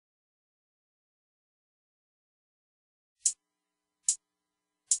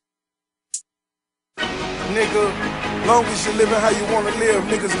Nigga, long as you living how you wanna live,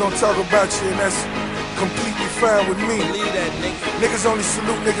 niggas gon' talk about you, and that's completely fine with me. Believe that, nigga. Niggas only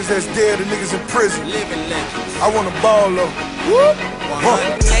salute niggas that's dead and niggas in prison. Living legends. I wanna ball though.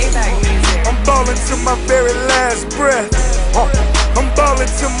 I'm ballin' to my very last breath. I'm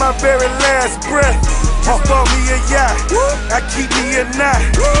ballin' to my very last breath. Just bought me a yacht, I keep me a knot.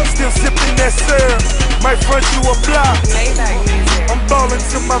 Still sippin' that syrup, might front you a block. I'm ballin'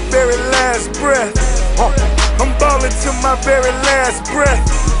 to my very last breath. I'm ballin' to my very last breath.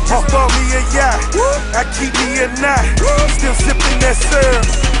 Just bought me a yacht, I keep me a knot. Still sippin' that syrup,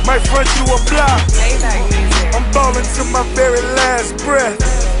 might front you a block. I'm ballin' to my very last breath.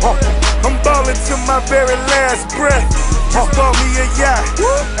 I'm ballin' to my very last breath. Just bought me a yacht,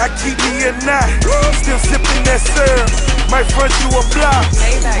 I keep me a knot. Still sippin' that syrup, might front you a block.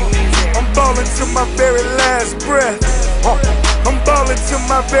 I'm ballin' to my very last breath. I'm ballin' to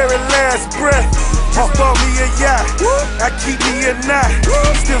my very last breath. Just bought me a yacht, I keep me a knot.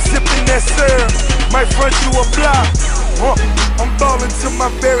 Still sippin' that syrup, might front you a block. I'm ballin' to my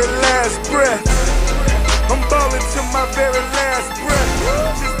very last breath. I'm ballin' to my very last breath.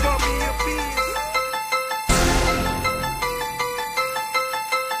 Just bought me a beat.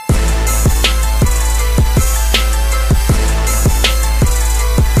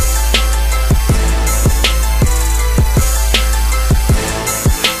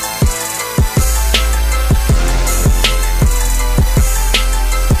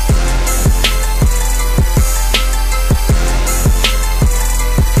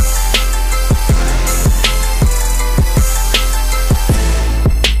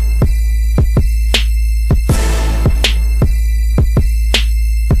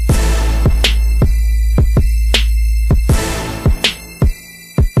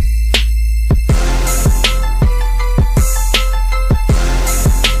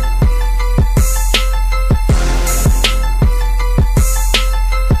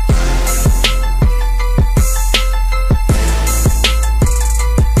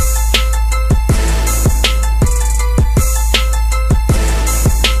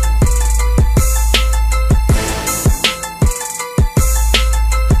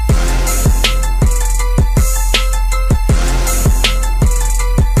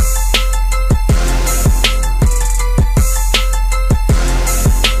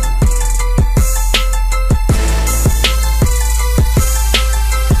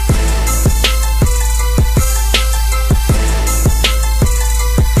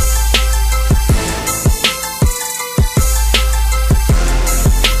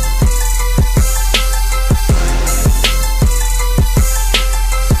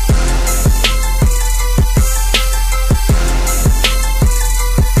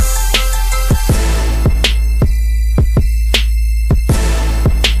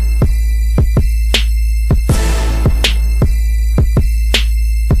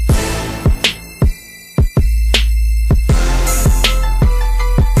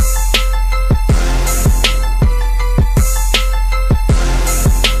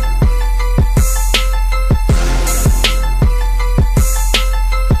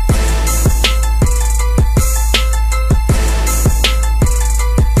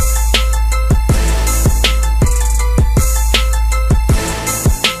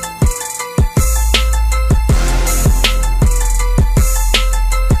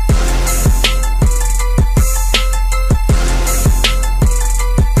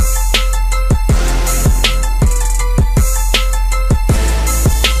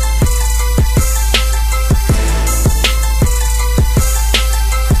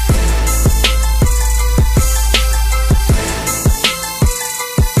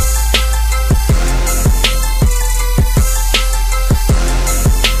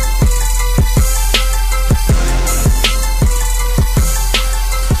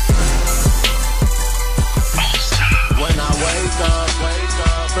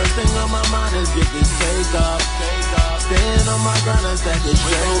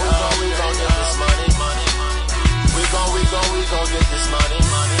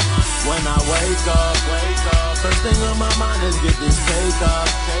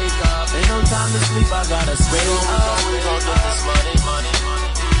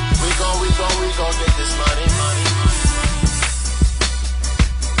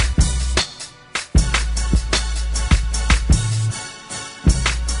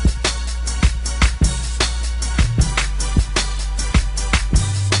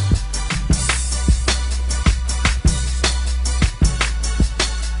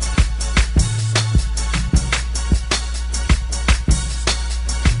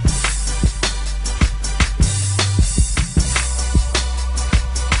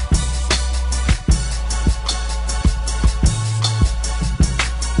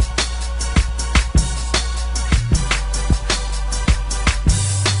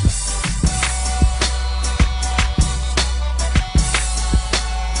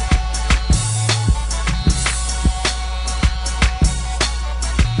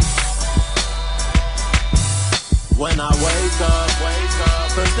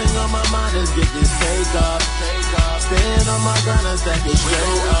 thing on my mind is get this cake up. Staying on my grind and stack it straight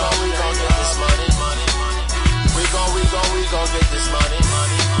up. We gon' get this money. We gon' get this money.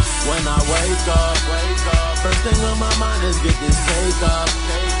 When I wake up, first thing on my mind is get this cake up.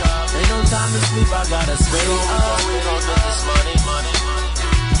 Ain't no time to sleep, I gotta stay up. We gon' get this money.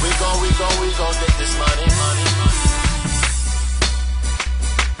 We gon' get this money.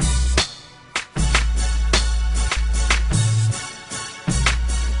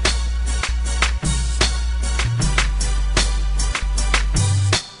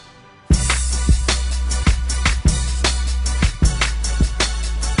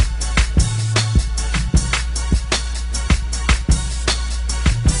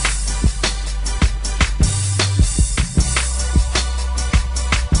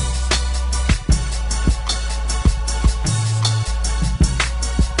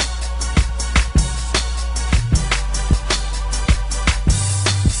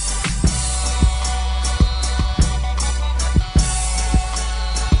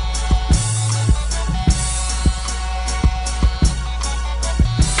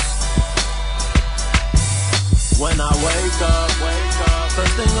 When I wake up,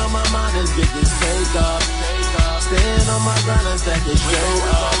 first thing on my mind is get this cake up. Staying on my grind and stack it straight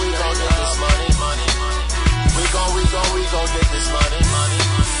up. We gon' get this money. We gon' get this money.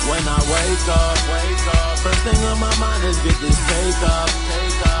 When I wake up, first thing on my mind is get this cake up.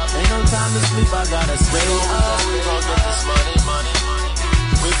 Ain't no time to sleep, I gotta stay up.